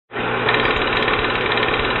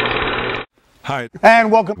Hi.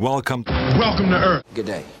 And welcome. Welcome. Welcome to Earth. Good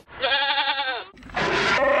day.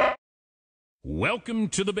 Welcome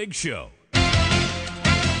to the big show.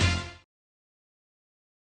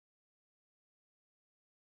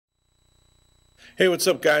 Hey, what's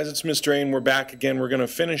up, guys? It's Mr. A, and we're back again. We're going to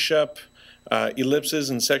finish up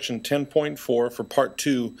ellipses in section 10.4 for part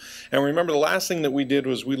 2. And remember, the last thing that we did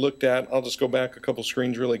was we looked at, I'll just go back a couple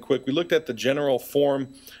screens really quick, we looked at the general form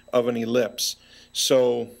of an ellipse.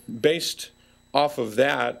 So based off of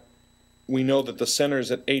that, we know that the center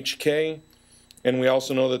is at HK, and we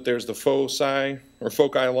also know that there's the foci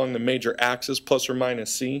along the major axis, plus or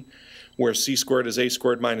minus c, where c squared is a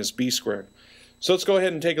squared minus b squared. So let's go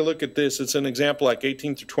ahead and take a look at this. It's an example like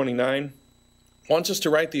 18 through 29. Wants us to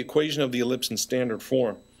write the equation of the ellipse in standard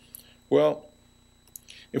form. Well,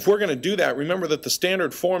 if we're going to do that, remember that the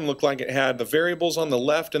standard form looked like it had the variables on the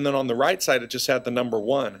left, and then on the right side it just had the number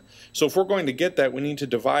 1. So if we're going to get that, we need to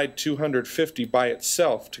divide 250 by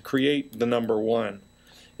itself to create the number 1.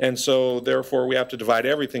 And so therefore we have to divide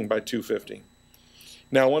everything by 250.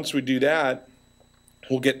 Now once we do that,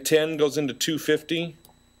 we'll get 10 goes into 250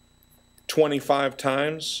 25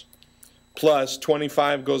 times, plus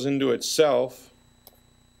 25 goes into itself,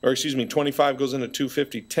 or excuse me, 25 goes into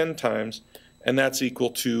 250 10 times, and that's equal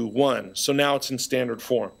to 1. So now it's in standard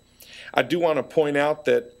form. I do want to point out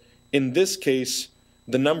that in this case,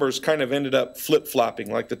 the numbers kind of ended up flip-flopping,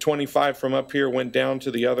 like the 25 from up here went down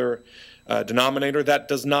to the other denominator. That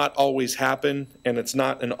does not always happen, and it's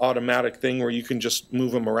not an automatic thing where you can just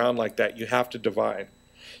move them around like that. You have to divide.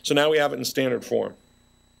 So now we have it in standard form.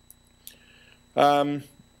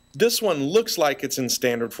 This one looks like it's in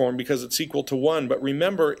standard form because it's equal to 1, but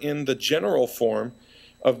remember, in the general form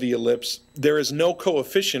of the ellipse, there is no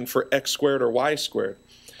coefficient for x squared or y squared.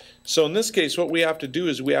 So in this case, what we have to do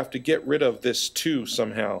is we have to get rid of this 2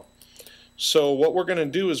 somehow. So what we're going to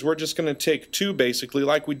do is we're just going to take 2 basically,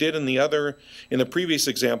 like we did in the previous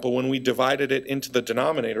example when we divided it into the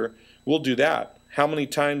denominator. We'll do that. How many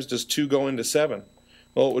times does 2 go into 7?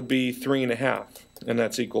 Well, it would be 3.5, and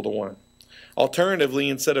that's equal to 1. Alternatively,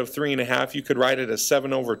 instead of 3.5, you could write it as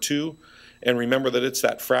 7 over 2, and remember that it's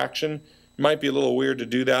that fraction. It might be a little weird to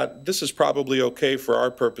do that. This is probably okay for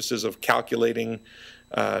our purposes of calculating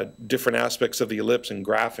different aspects of the ellipse and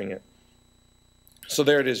graphing it. So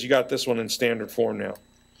there it is. You got this one in standard form now.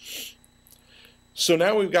 So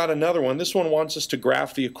now we've got another one. This one wants us to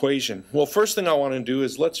graph the equation. Well, first thing I want to do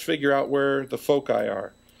is let's figure out where the foci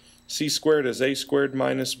are. C squared is a squared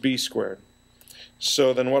minus b squared.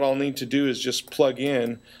 So then what I'll need to do is just plug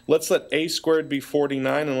in, let's let a squared be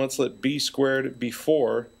 49 and let's let b squared be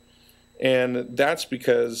 4. And that's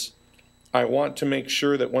because I want to make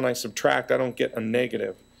sure that when I subtract I don't get a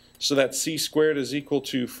negative. So that c squared is equal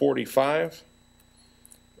to 45.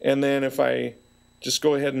 And then if I just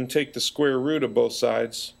go ahead and take the square root of both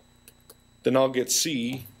sides, then I'll get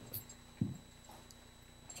c.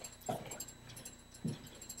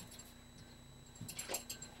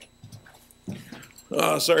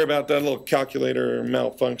 Sorry about that little calculator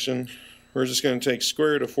malfunction. We're just going to take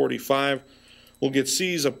square root of 45. We'll get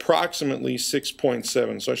c is approximately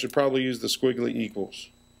 6.7, so I should probably use the squiggly equals.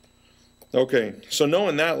 Okay, so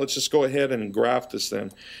knowing that, let's just go ahead and graph this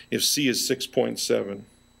then, if c is 6.7.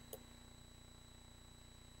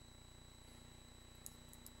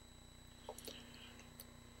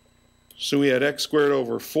 So we had x squared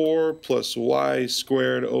over 4 plus y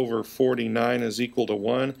squared over 49 is equal to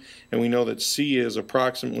 1. And we know that c is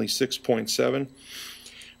approximately 6.7.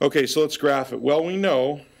 Okay, so let's graph it. Well, we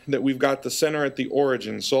know that we've got the center at the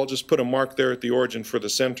origin. So I'll just put a mark there at the origin for the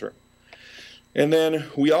center. And then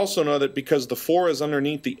we also know that because the 4 is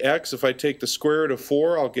underneath the x, if I take the square root of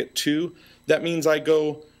 4, I'll get 2. That means I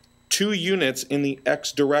go 2 units in the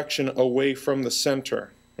x direction away from the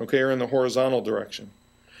center, okay, or in the horizontal direction.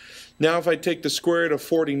 Now if I take the square root of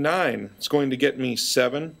 49, it's going to get me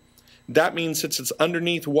 7. That means since it's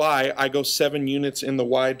underneath y, I go 7 units in the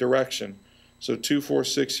y direction. So 2, 4,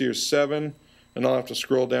 6 here is 7, and I'll have to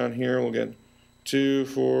scroll down here. We'll get 2,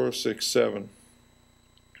 4, 6, 7.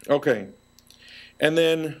 Okay, and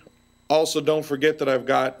then also don't forget that I've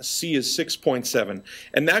got c is 6.7,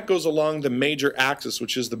 and that goes along the major axis,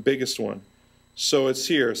 which is the biggest one. So it's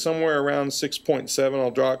here, somewhere around 6.7. I'll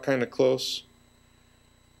draw it kind of close.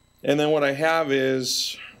 And then what I have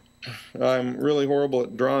is, I'm really horrible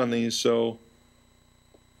at drawing these, so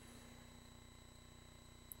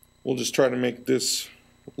we'll just try to make this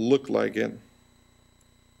look like it.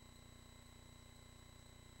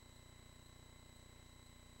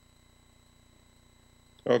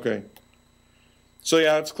 Okay. So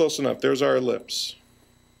yeah, it's close enough. There's our ellipse.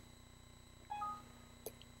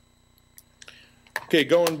 Okay,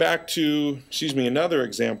 going back to, another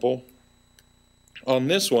example. On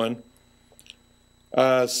this one,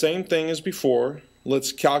 same thing as before.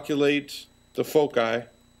 Let's calculate the foci.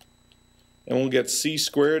 And we'll get c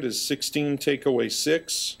squared is 16 take away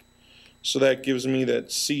 6. So that gives me that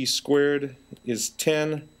c squared is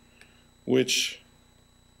 10, which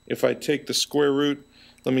if I take the square root,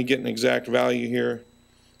 let me get an exact value here.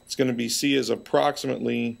 It's going to be c is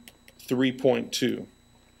approximately 3.2.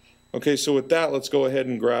 Okay, so with that, let's go ahead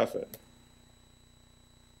and graph it.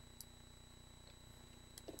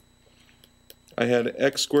 I had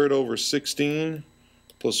x squared over 16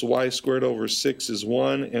 plus y squared over 6 is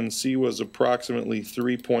 1, and c was approximately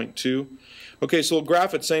 3.2. Okay, so we'll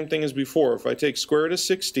graph it same thing as before. If I take square root of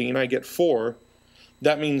 16, I get 4.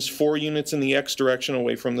 That means 4 units in the x direction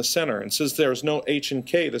away from the center. And since there's no h and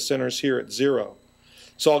k, the center's here at 0.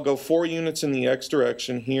 So I'll go 4 units in the x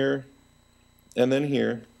direction here, and then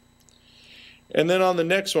here. And then on the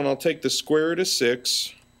next one, I'll take the square root of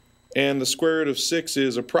 6, and the square root of 6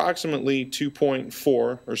 is approximately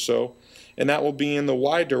 2.4 or so, and that will be in the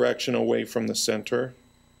y direction away from the center.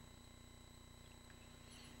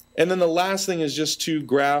 And then the last thing is just to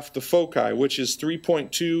graph the foci, which is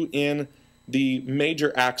 3.2 in the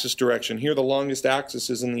major axis direction. Here the longest axis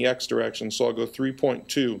is in the x direction, so I'll go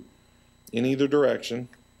 3.2 in either direction.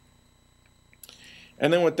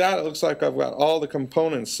 And then with that, it looks like I've got all the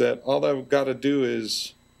components set. All I've got to do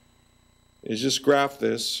is just graph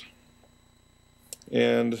this.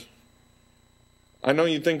 And I know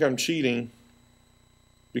you think I'm cheating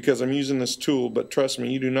because I'm using this tool, but trust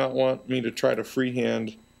me, you do not want me to try to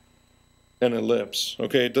freehand an ellipse.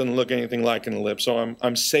 Okay, it doesn't look anything like an ellipse, so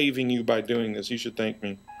I'm saving you by doing this. You should thank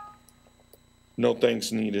me. No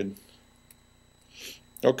thanks needed.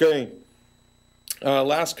 Okay.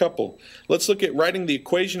 Last couple. Let's look at writing the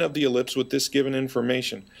equation of the ellipse with this given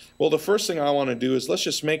information. Well, the first thing I want to do is let's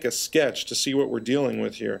just make a sketch to see what we're dealing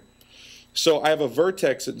with here. So I have a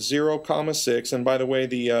vertex at 0, 6, and by the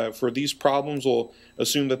way, for these problems we'll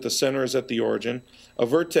assume that the center is at the origin. A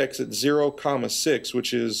vertex at 0, 6,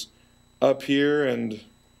 which is up here and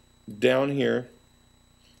down here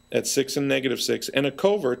at 6 and -6, and a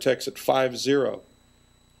co-vertex at 5, 0.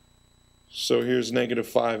 So here's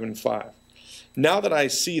 -5 and 5. Now that I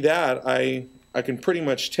see that, I can pretty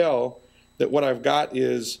much tell that what I've got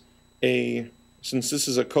is since this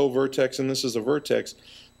is a co-vertex and this is a vertex,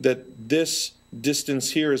 that this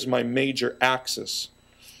distance here is my major axis.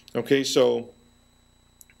 Okay, so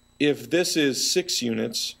if this is 6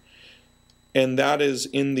 units, and that is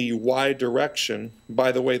in the y direction,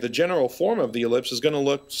 by the way, the general form of the ellipse is going to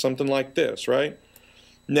look something like this, right?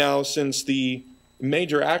 Now, since the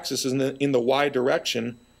major axis is in the y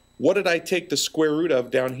direction, what did I take the square root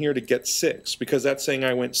of down here to get 6? Because that's saying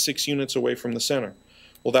I went 6 units away from the center.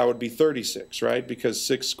 Well, that would be 36, right? Because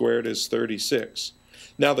 6 squared is 36.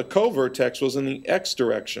 Now, the co-vertex was in the x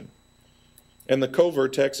direction, and the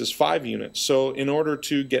co-vertex is 5 units. So in order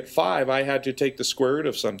to get 5, I had to take the square root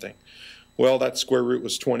of something. Well, that square root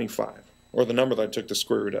was 25, or the number that I took the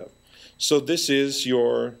square root of. So this is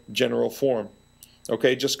your general form.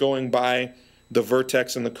 Okay, just going by the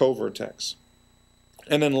vertex and the co-vertex.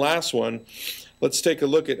 And then last one, let's take a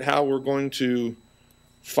look at how we're going to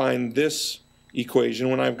find this equation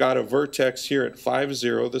when I've got a vertex here at 5,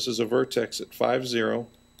 0. This is a vertex at 5, 0.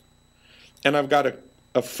 And I've got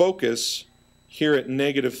a focus here at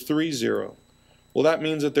 -3, 0. Well, that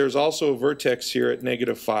means that there's also a vertex here at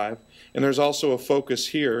 -5. And there's also a focus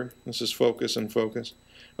here. This is focus and focus.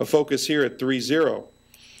 A focus here at 3, 0.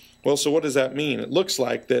 Well, so what does that mean? It looks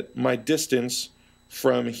like that my distance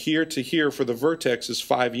from here to here for the vertex is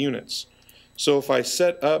 5 units. So if I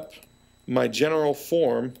set up my general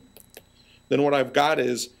form, then what I've got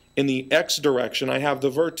is in the x direction I have the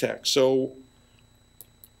vertex. So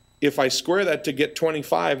if I square that to get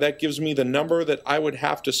 25, that gives me the number that I would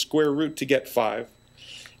have to square root to get 5.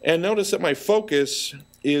 And notice that my focus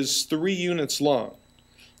is 3 units long.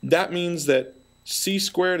 That means that c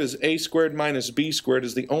squared is a squared minus b squared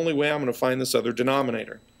is the only way I'm going to find this other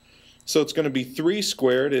denominator. So it's going to be 3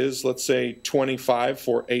 squared is, let's say, 25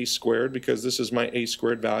 for a squared, because this is my a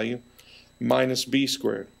squared value, minus b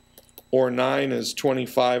squared. Or 9 is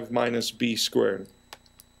 25 minus b squared.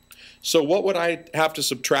 So what would I have to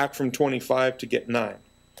subtract from 25 to get 9?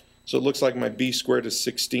 So it looks like my b squared is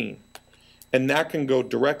 16. And that can go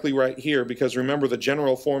directly right here, because remember the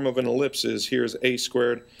general form of an ellipse is here's a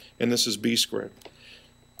squared and this is b squared.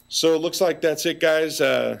 So it looks like that's it, guys.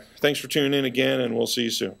 Thanks for tuning in again, and we'll see you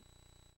soon.